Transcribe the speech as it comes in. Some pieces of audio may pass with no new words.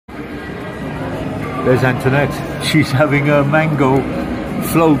There's Antoinette. She's having a mango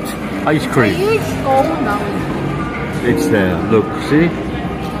float ice cream. It's there. Look, see?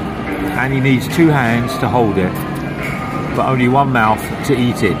 Annie needs 2 hands to hold it, but only 1 mouth to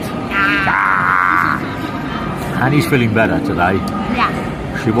eat it. Annie's feeling better today. Yeah.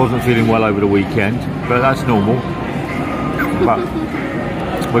 She wasn't feeling well over the weekend, but that's normal. But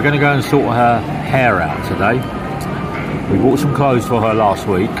we're going to go and sort her hair out today. We bought some clothes for her last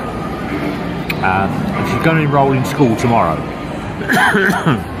week. And she's going to enroll in school tomorrow.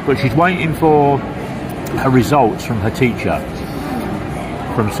 But she's waiting for her results from her teacher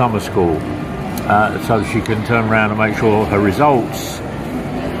from summer school, so she can turn around and make sure her results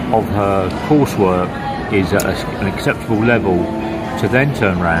of her coursework is at an acceptable level to then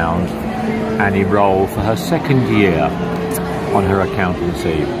turn around and enroll for her 2nd year on her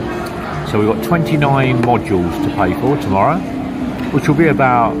accountancy. So we've got 29 modules to pay for tomorrow, which will be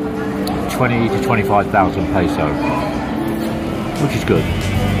about 20 to 25,000 peso, which is good.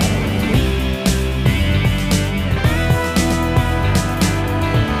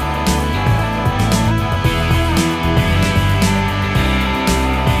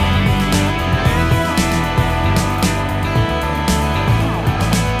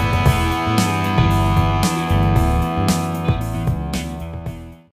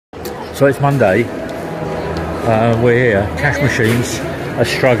 So it's Monday, we're here, cash machines are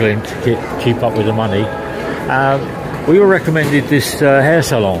struggling to keep up with the money. We were recommended this hair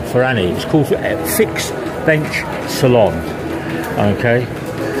salon for Annie. It's called Fix Bench Salon, okay,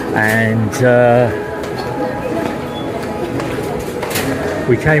 and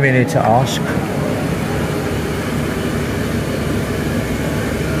we came in here to ask.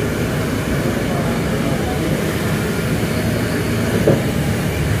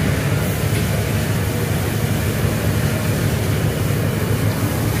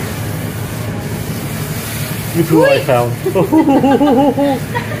 Look who I found.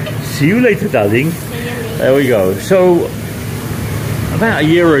 See you later, darling. There we go. So, about a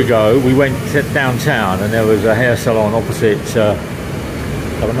year ago, we went downtown and there was a hair salon opposite. There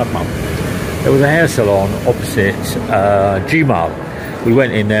was a hair salon opposite Gmail. We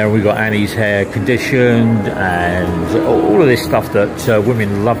went in there and we got Annie's hair conditioned and all of this stuff that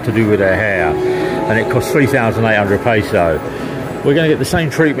women love to do with their hair. And it cost 3,800 peso. We're going to get the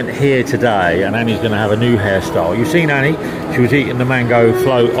same treatment here today, and Annie's going to have a new hairstyle. You've seen Annie, she was eating the mango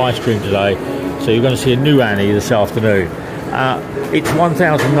float ice cream today, so you're going to see a new Annie this afternoon. It's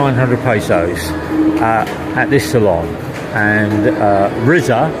 1,900 pesos at this salon, and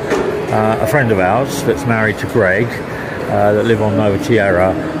Riza, a friend of ours that's married to Greg, that live on Nova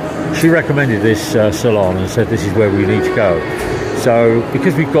Tierra, she recommended this salon and said this is where we need to go. So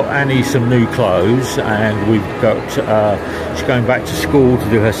because we've got Annie some new clothes and we've got she's going back to school to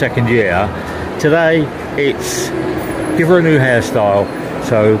do her 2nd year, today it's give her a new hairstyle,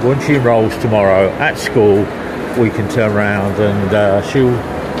 so when she enrolls tomorrow at school we can turn around and she'll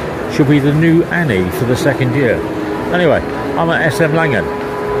be the new Annie for the 2nd year. Anyway, I'm at SM Langen.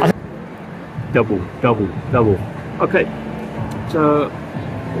 Double. Okay, so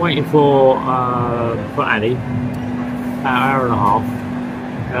waiting for Annie. Hour and a half.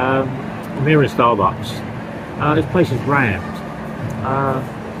 I'm here in Starbucks. This place is rammed.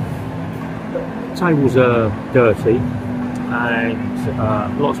 Tables are dirty,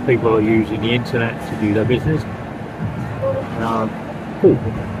 and lots of people are using the internet to do their business.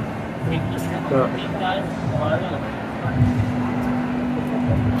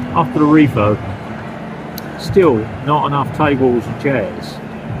 After the refurb, still not enough tables and chairs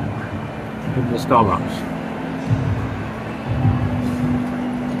in the Starbucks.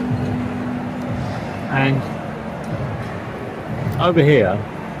 And over here,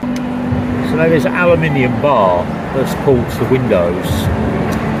 so now there's an aluminium bar that's pulled to the windows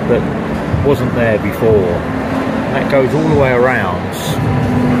that wasn't there before. That goes all the way around.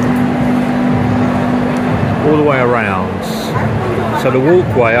 So the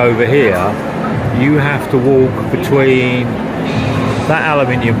walkway over here, you have to walk between that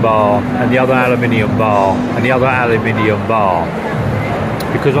aluminium bar and the other aluminium bar and the other aluminium bar,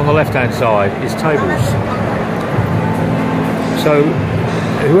 because on the left hand side is tables. So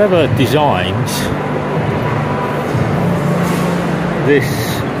whoever designed this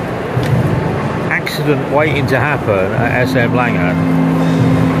accident waiting to happen at SM Langen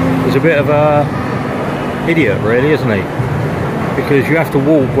is a bit of a idiot, really, isn't he? Because you have to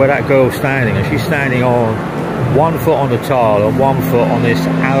walk where that girl's standing, and she's standing on 1 foot on the tile and 1 foot on this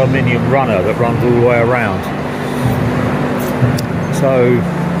aluminium runner that runs all the way around. So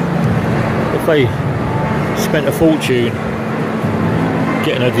if they spent a fortune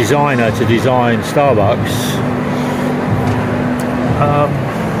getting a designer to design Starbucks.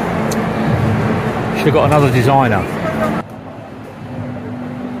 Should have got another designer.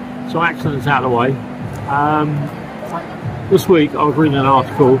 So accidents out of the way. This week I was reading an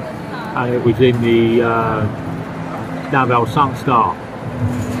article, and it was in the Davao Sun Star,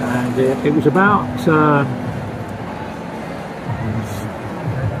 and it was about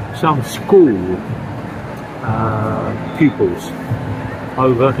some school pupils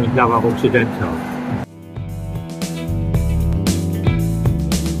over in Davao Occidental.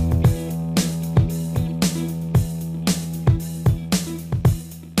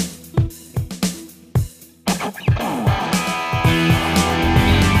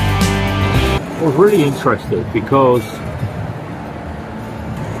 I was really interested because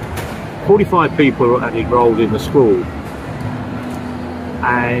 45 people had enrolled in the school,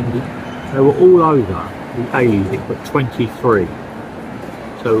 and they were all over the age of 23.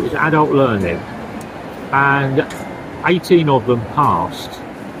 So it was adult learning, and 18 of them passed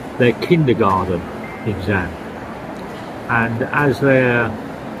their kindergarten exam. And as they're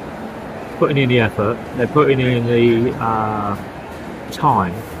putting in the effort, they're putting in the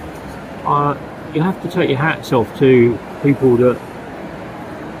time, you have to take your hats off to people that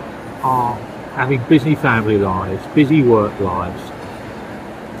are having busy family lives, busy work lives.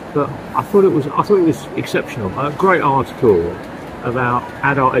 But I thought it was exceptional. A great article about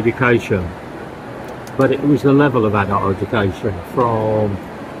adult education, but it was the level of adult education from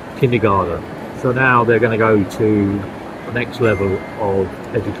kindergarten. So now they're going to go to the next level of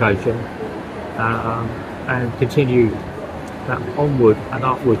education and continue that onward and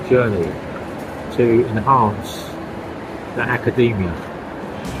upward journey to enhance the academia.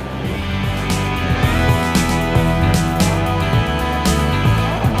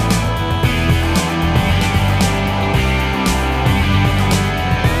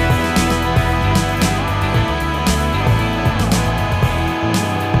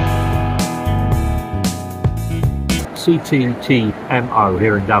 CTTMO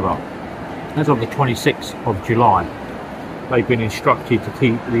here in Davao. As of the 26th of July, they've been instructed to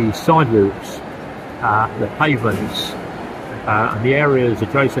keep the sidewalks, the pavements and the areas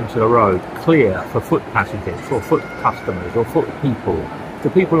adjacent to the road clear for foot passengers or foot customers or foot people, the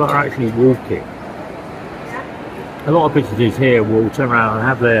people that are actually walking. A lot of businesses here will turn around and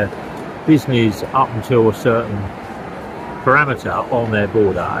have their business up until a certain parameter on their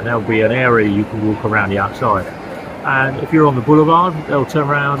border, and there'll be an area you can walk around the outside. And if you're on the boulevard, they'll turn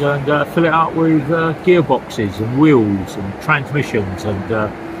around and fill it up with gearboxes and wheels and transmissions and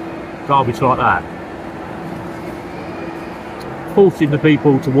garbage like that, forcing the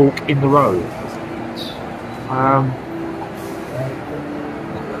people to walk in the road.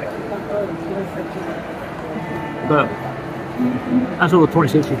 But as of the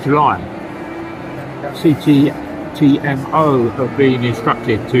 26th of July, CTTMO have been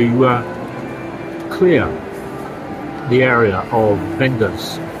instructed to clear the area of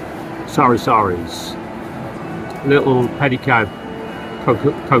vendors, sari-saris, little pedicab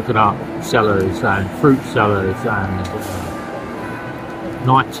coconut sellers and fruit sellers and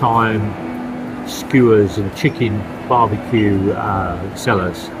nighttime skewers and chicken barbecue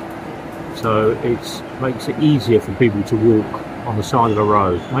sellers. So it makes it easier for people to walk on the side of the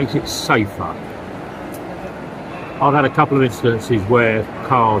road, makes it safer. I've had a couple of instances where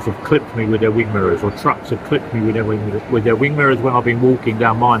cars have clipped me with their wing mirrors, or trucks have clipped me with their wing mirrors when I've been walking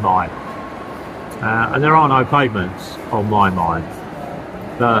down my mine. And there are no pavements on my mine,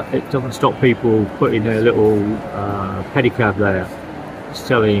 but it doesn't stop people putting their little pedicab there,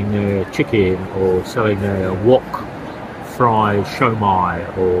 selling their chicken or selling their wok, fry, shomai,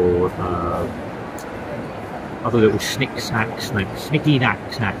 or other little snicky snacks.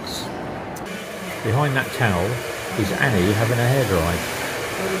 Behind that towel is Annie having her hair dried.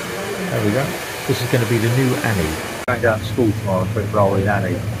 There we go. This is going to be the new Annie. Going down to school tomorrow for enrolling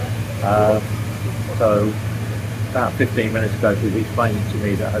Annie. So about 15 minutes ago she was explaining to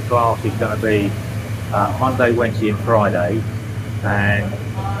me that her class is going to be Monday, Wednesday and Friday, and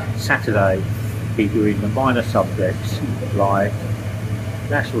Saturday be doing the minor subjects like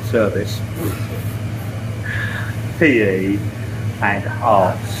National Service, PE and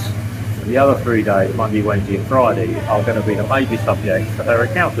Arts. The other 3 days, Monday, Wednesday and Friday, are going to be the major subjects for her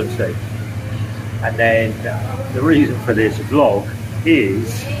accountancy. And then the reason for this vlog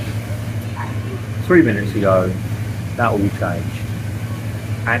is 3 minutes ago that all changed.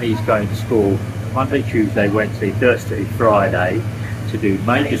 Annie's going to school Monday, Tuesday, Wednesday, Thursday, Friday to do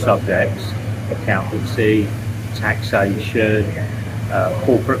major subjects: accountancy, taxation,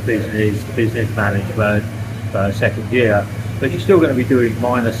 corporate business, business management, second year. but she's still going to be doing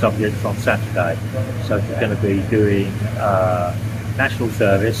minor subjects on Saturday. So she's going to be doing national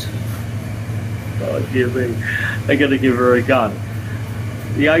service. Oh, dear me. They're going to give her a gun.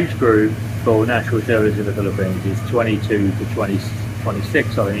 The age group for national service in the Philippines is 22 to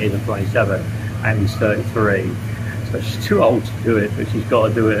 26, I think, even 27, and he's 33. So she's too old to do it, but she's got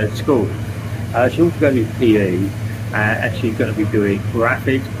to do it at school. She's also going to do PE, and she's going to be doing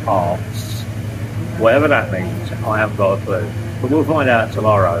graphic arts. Whatever that means, I haven't got a clue. But we'll find out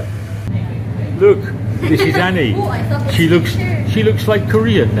tomorrow. Look, this is Annie. She looks like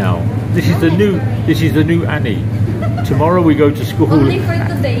Korean now. This is the new Annie. Tomorrow we go to school. Only for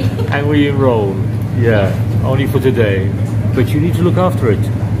today. And we enroll. Yeah, only for today. But you need to look after it.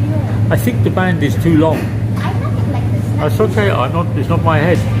 I think the band is too long. I like it like this. That's okay. It's not my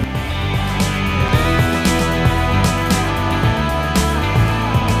head.